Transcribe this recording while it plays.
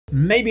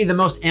Maybe the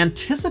most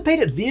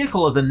anticipated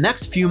vehicle of the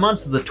next few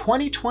months is the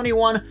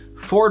 2021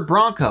 Ford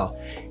Bronco.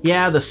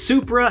 Yeah, the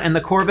Supra and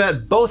the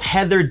Corvette both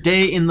had their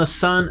day in the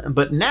sun,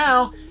 but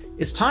now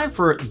it's time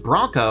for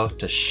Bronco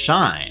to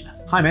shine.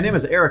 Hi, my name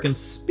is Eric, and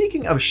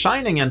speaking of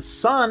shining and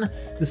sun,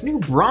 this new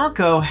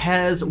Bronco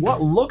has what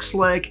looks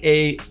like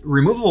a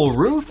removable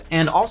roof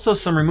and also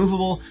some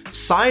removable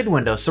side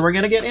windows, so we're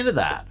gonna get into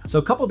that. So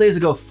a couple days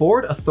ago,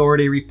 Ford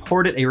Authority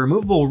reported a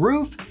removable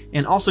roof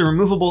and also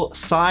removable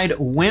side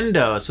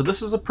windows. So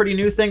this is a pretty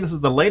new thing. This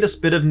is the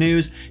latest bit of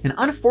news, and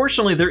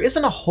unfortunately, there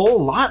isn't a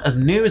whole lot of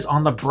news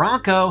on the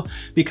Bronco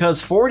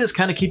because Ford is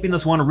kind of keeping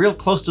this one real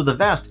close to the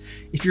vest.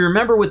 If you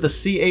remember with the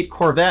C8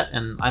 Corvette,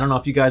 and I don't know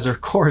if you guys are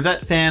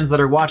Corvette fans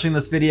that are watching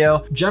this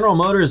video, General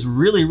Motors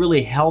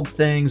really held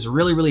things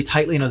really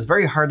tightly, and it was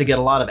very hard to get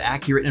a lot of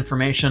accurate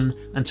information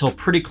until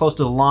pretty close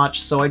to the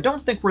launch. So I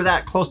don't think we're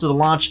that close to the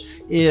launch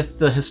if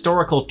the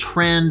historical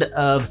trend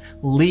of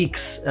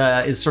leaks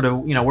is sort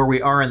of, you know, where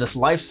we are in this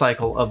life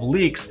cycle of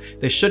leaks.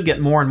 They should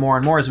get more and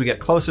more as we get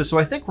closer. So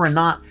I think we're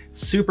not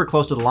super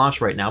close to the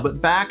launch right now,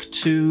 but back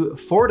to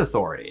Ford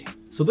Authority.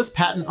 So this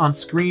patent on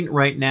screen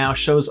right now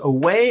shows a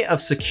way of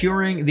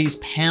securing these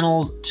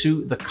panels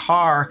to the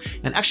car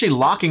and actually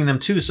locking them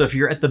too. So if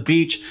you're at the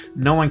beach,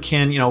 no one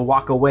can, you know,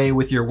 walk away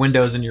with your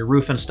windows and your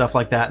roof and stuff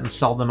like that and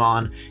sell them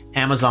on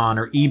Amazon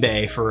or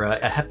eBay for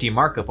a hefty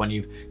markup when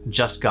you've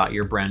just got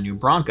your brand new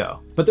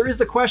Bronco. But there is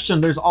the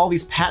question, there's all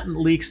these patent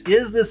leaks.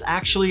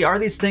 Are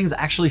these things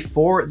actually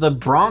for the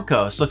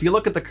Bronco? So if you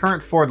look at the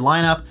current Ford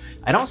lineup,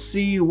 I don't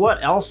see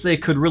what else they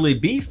could really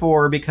be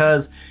for,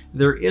 because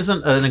there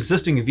isn't an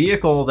existing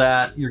vehicle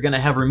that you're gonna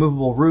have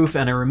removable roof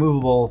and a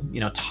removable, you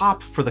know,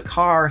 top for the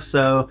car,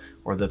 so,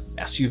 or the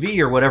SUV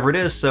or whatever it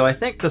is. So I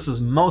think this is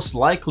most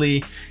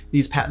likely,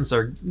 these patents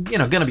are, you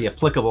know, gonna be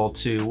applicable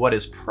to what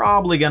is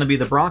probably gonna be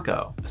the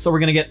Bronco. So we're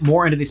gonna get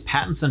more into these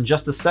patents in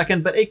just a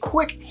second, but a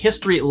quick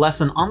history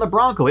lesson on the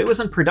Bronco. It was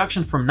in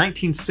production from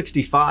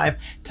 1965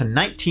 to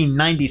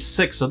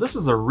 1996. So this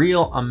is a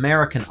real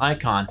American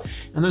icon.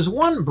 And there's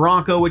one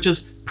Bronco which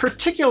is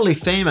particularly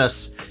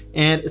famous,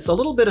 and it's a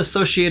little bit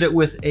associated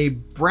with a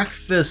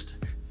breakfast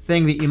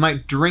thing that you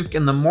might drink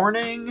in the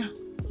morning.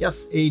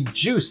 Yes, the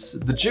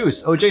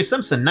juice. O.J.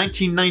 Simpson,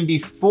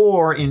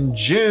 1994 in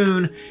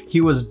June,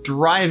 he was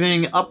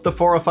driving up the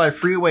 405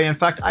 freeway. In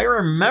fact, I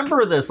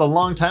remember this a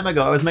long time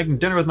ago. I was making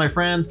dinner with my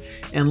friends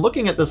and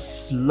looking at the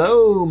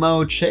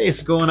slow-mo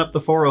chase going up the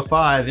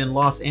 405 in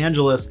Los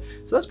Angeles.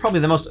 So that's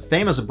probably the most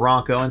famous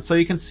Bronco. And so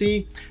you can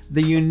see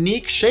the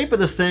unique shape of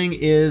this thing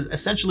is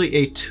essentially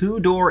a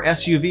two-door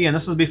SUV. And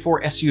this was before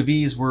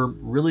SUVs were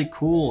really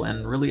cool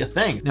and really a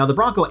thing. Now, the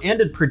Bronco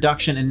ended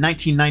production in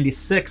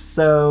 1996,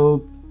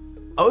 so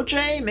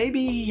OJ,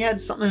 maybe he had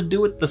something to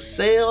do with the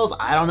sales.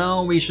 I don't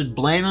know, we should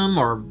blame him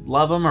or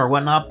love him or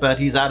whatnot, but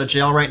he's out of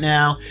jail right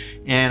now.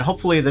 And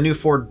hopefully the new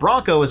Ford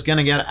Bronco is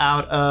gonna get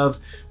out of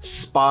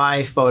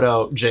spy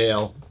photo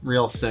jail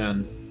real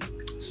soon.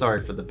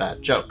 Sorry for the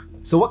bad joke.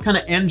 So what kind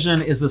of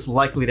engine is this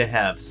likely to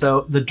have?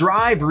 So The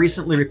Drive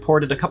recently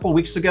reported a couple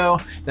weeks ago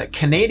that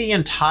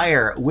Canadian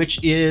Tire,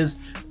 which is,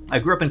 I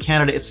grew up in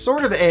Canada, it's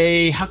sort of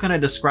a, how can I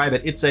describe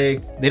it?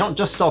 They don't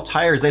just sell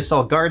tires, they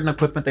sell garden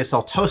equipment, they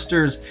sell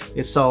toasters,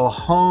 they sell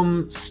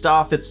home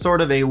stuff. It's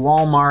sort of a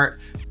Walmart,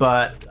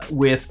 but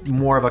with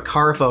more of a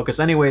car focus.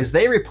 Anyways,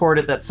 they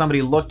reported that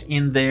somebody looked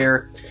in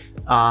their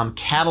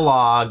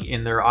catalog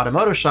in their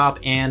automotive shop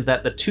and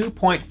that the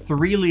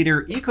 2.3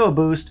 liter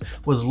EcoBoost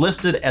was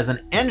listed as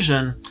an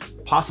engine,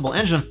 possible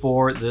engine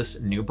for this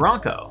new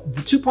Bronco.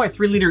 The 2.3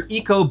 liter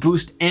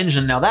EcoBoost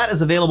engine, now that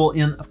is available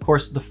in, of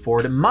course, the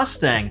Ford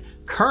Mustang.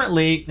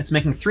 Currently, it's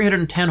making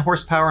 310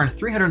 horsepower and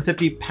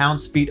 350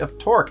 pounds-feet of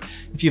torque.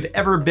 If you've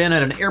ever been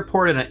at an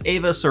airport, at an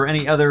Avis or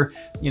any other,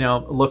 you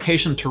know,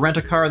 location to rent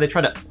a car, they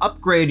try to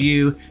upgrade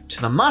you to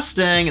the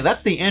Mustang.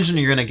 That's the engine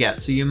you're gonna get.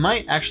 So you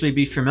might actually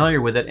be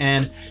familiar with it.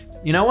 And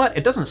you know what?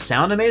 It doesn't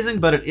sound amazing,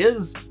 but it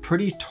is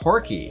pretty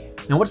torquey.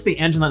 Now, what's the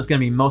engine that's going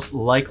to be most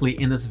likely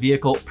in this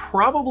vehicle?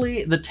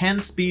 Probably the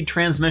 10-speed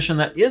transmission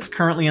that is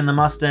currently in the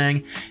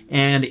Mustang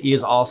and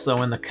is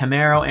also in the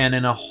Camaro and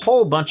in a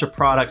whole bunch of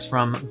products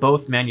from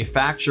both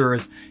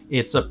manufacturers.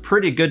 It's a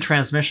pretty good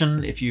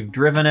transmission. If you've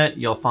driven it,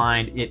 you'll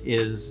find it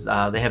is,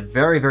 they have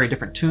very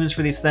different tunes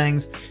for these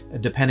things,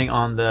 depending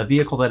on the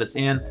vehicle that it's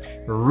in.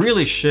 A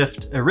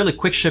really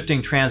quick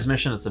shifting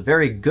transmission. It's a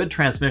very good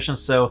transmission.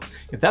 So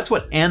if that's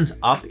what ends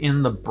up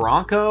in the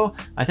Bronco,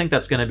 I think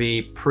that's going to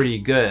be pretty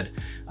good.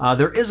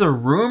 There is a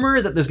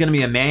rumor that there's going to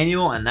be a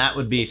manual, and that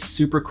would be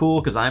super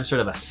cool because I'm sort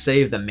of a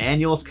save the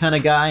manuals kind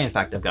of guy. In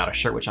fact, I've got a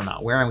shirt which I'm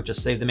not wearing, which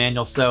is save the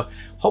manual. So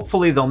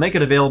hopefully they'll make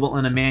it available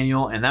in a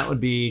manual, and that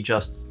would be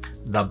just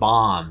the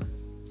bomb.com.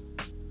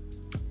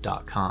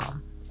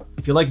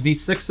 If you like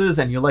V6s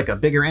and you like a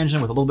bigger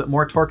engine with a little bit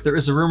more torque, there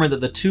is a rumor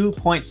that the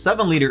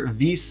 2.7 liter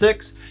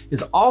V6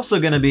 is also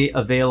going to be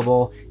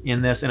available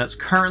in this, and it's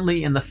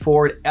currently in the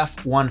Ford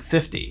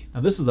F-150.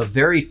 Now this is a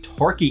very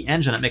torquey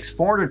engine. It makes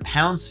 400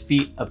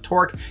 pounds-feet of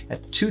torque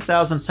at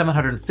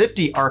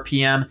 2,750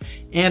 RPM,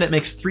 and it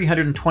makes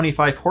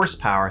 325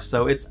 horsepower.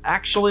 So it's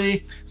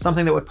actually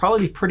something that would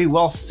probably be pretty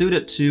well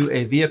suited to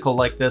a vehicle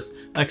like this.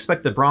 I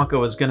expect the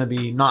Bronco is going to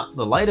be not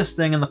the lightest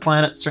thing in the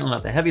planet, certainly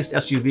not the heaviest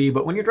SUV,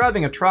 but when you're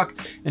driving a truck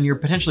and you're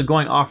potentially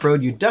going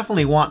off-road, you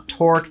definitely want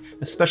torque,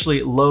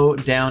 especially low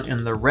down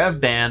in the rev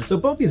band. So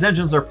both these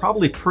engines are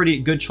probably pretty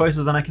good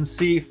choices, and I can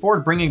see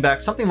Ford bringing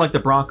back something like the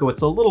Bronco.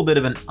 It's a little bit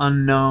of an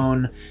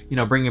unknown, you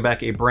know, bringing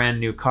back a brand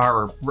new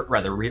car, or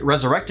rather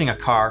resurrecting a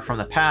car from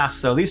the past.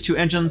 So these two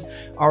engines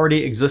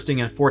already existing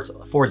in Ford's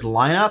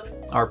lineup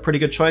are pretty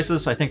good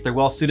choices. I think they're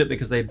well suited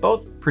because they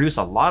both produce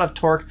a lot of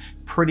torque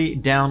pretty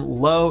down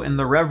low in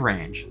the rev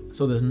range.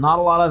 So there's not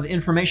a lot of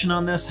information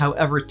on this.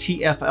 However,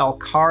 TFL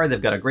Car,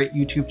 they've got a great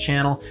YouTube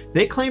channel.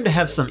 They claim to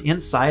have some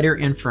insider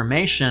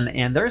information,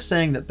 and they're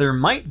saying that there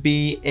might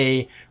be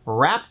a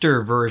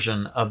Raptor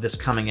version of this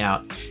coming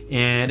out,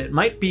 and it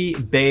might be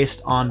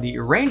based on the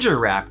Ranger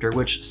Raptor,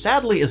 which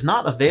sadly is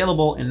not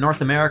available in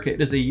North America. It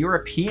is a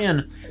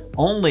European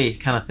only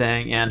kind of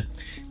thing, and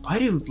why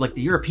do like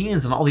the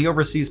Europeans and all the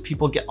overseas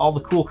people get all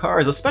the cool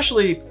cars,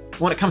 especially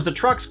when it comes to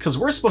trucks, because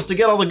we're supposed to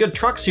get all the good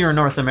trucks here in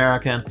North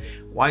America, and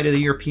why do the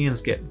Europeans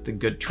get the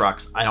good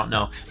trucks? I don't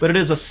know, but it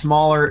is a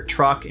smaller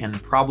truck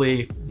and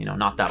probably, you know,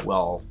 not that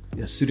well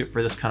suited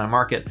for this kind of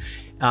market.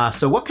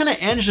 So what kind of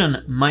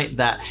engine might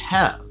that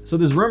have? So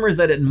there's rumors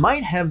that it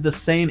might have the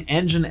same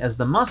engine as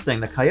the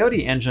Mustang, the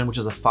Coyote engine, which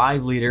is a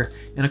 5-liter.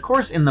 And of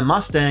course, in the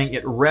Mustang,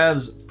 it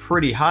revs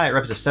pretty high. It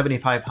revs to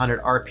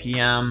 7,500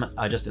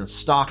 RPM just in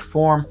stock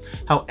form.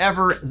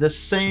 However, the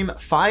same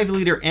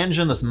 5-liter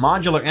engine, this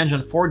modular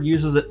engine, Ford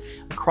uses it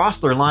across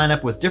their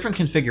lineup with different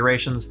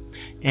configurations.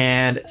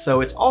 And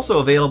so it's also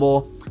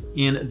available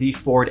in the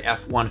Ford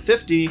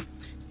F-150.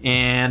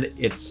 And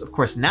it's, of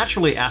course,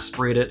 naturally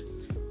aspirated,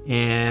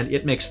 and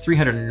it makes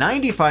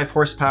 395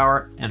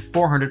 horsepower and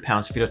 400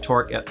 pounds-feet of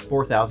torque at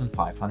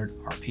 4,500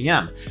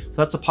 RPM. So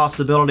that's a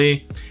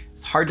possibility.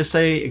 It's hard to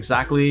say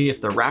exactly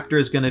if the Raptor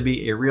is going to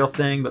be a real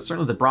thing, but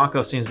certainly the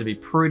Bronco seems to be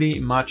pretty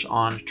much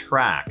on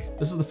track.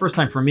 This is the first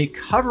time for me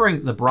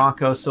covering the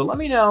Bronco, so let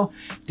me know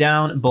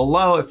down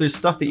below if there's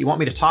stuff that you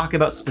want me to talk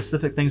about,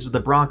 specific things with the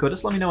Bronco.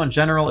 Just let me know in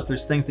general if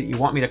there's things that you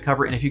want me to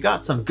cover, and if you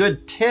got some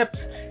good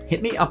tips,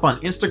 hit me up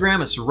on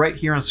Instagram. It's right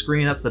here on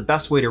screen. That's the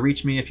best way to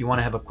reach me if you want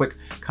to have a quick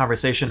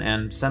conversation,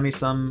 and send me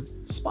some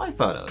spy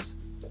photos.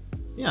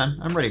 Yeah,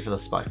 I'm ready for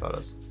those spy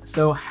photos.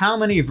 So how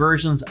many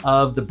versions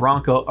of the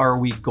Bronco are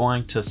we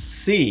going to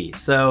see?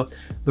 So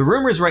the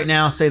rumors right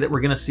now say that we're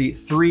going to see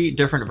 3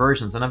 different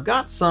versions, and I've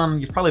got some,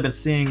 you've probably been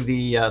seeing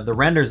the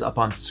renders up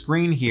on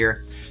screen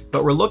here,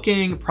 but we're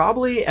looking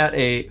probably at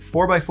a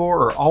 4x4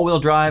 or all-wheel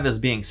drive as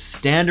being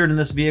standard in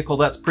this vehicle.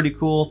 That's pretty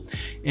cool.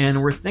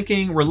 And we're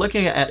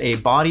looking at a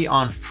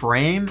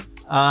body-on-frame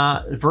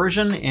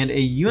version and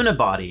a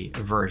unibody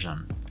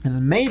version. And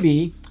then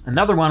maybe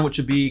another one which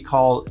would be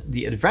called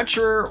the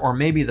Adventurer, or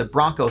maybe the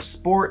Bronco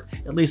Sport.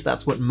 At least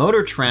that's what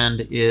Motor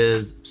Trend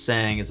is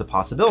saying is a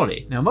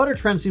possibility. Now, Motor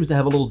Trend seems to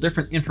have a little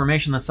different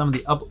information than some of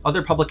the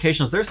other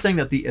publications. They're saying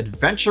that the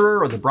Adventurer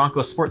or the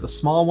Bronco Sport, the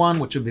small one,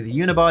 which would be the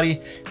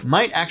unibody,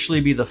 might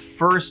actually be the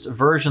first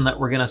version that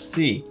we're gonna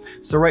see.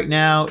 So right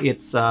now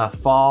it's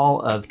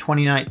fall of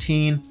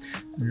 2019.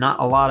 Not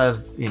a lot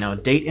of, you know,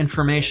 date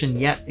information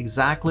yet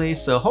exactly.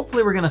 So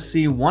hopefully we're gonna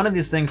see one of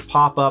these things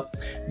pop up.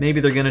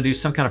 Maybe they're gonna do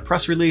some kind of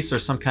press release or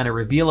some kind of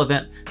reveal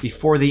event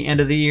before the end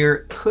of the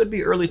year. Could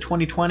be early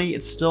 2020.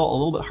 It's still a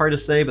little bit hard to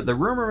say, but the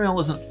rumor mill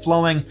isn't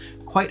flowing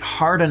quite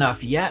hard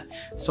enough yet.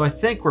 So I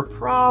think we're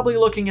probably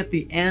looking at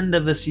the end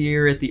of this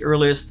year at the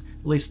earliest.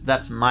 At least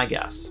that's my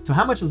guess. So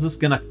how much is this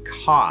gonna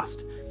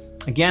cost?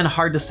 Again,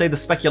 hard to say. The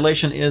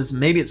speculation is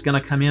maybe it's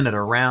gonna come in at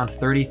around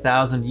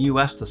 30,000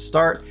 US to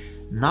start.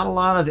 Not a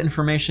lot of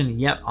information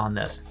yet on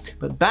this.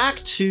 But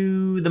back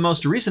to the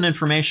most recent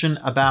information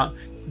about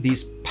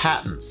these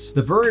patents.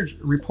 The Verge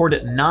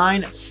reported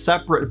 9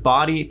 separate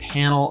body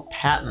panel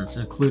patents,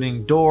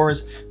 including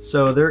doors.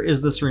 So there is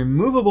this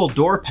removable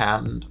door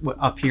patent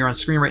up here on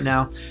screen right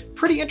now.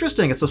 Pretty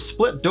interesting. It's a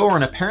split door,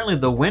 and apparently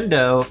the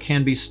window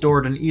can be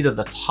stored in either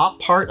the top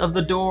part of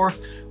the door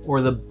or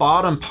the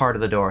bottom part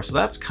of the door. So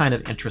that's kind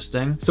of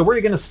interesting. So where are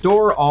you gonna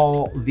store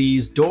all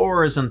these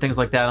doors and things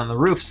like that on the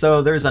roof?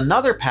 So there's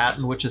another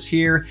patent which is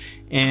here,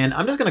 and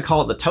I'm just gonna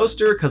call it the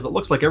toaster because it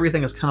looks like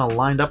everything is kind of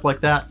lined up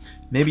like that.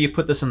 Maybe you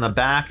put this in the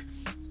back.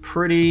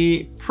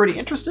 Pretty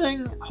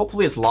interesting.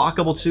 Hopefully it's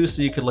lockable too,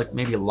 so you could like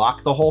maybe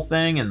lock the whole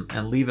thing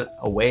and leave it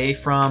away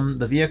from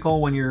the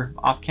vehicle when you're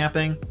off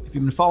camping. If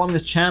you've been following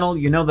this channel,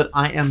 you know that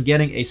I am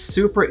getting a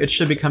Supra. It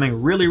should be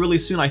coming really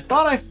soon. I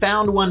thought I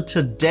found one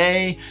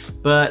today,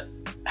 but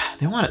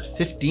they want it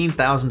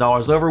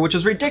 $15,000 over, which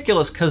is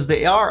ridiculous because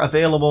they are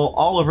available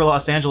all over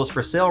Los Angeles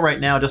for sale right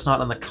now, just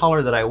not in the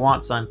color that I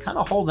want. So I'm kind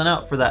of holding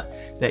out for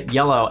that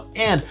yellow.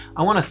 And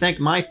I want to thank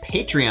my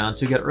Patreons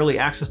who get early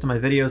access to my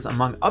videos,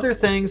 among other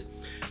things.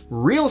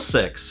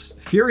 Real6,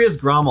 Furious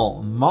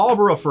Grommel,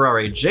 Marlboro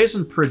Ferrari,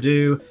 Jason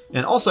Perdue,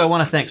 and also I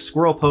want to thank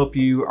Squirrel Pope.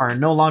 You are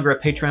no longer a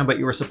Patreon, but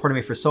you were supporting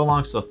me for so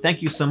long, so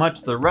thank you so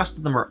much. The rest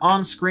of them are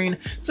on screen.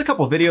 There's a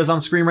couple videos on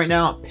screen right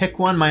now. Pick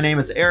one. My name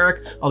is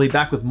Eric. I'll be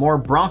back with more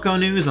Bronco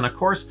news and, of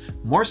course,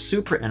 more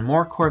Supra and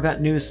more Corvette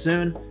news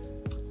soon.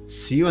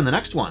 See you in the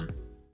next one.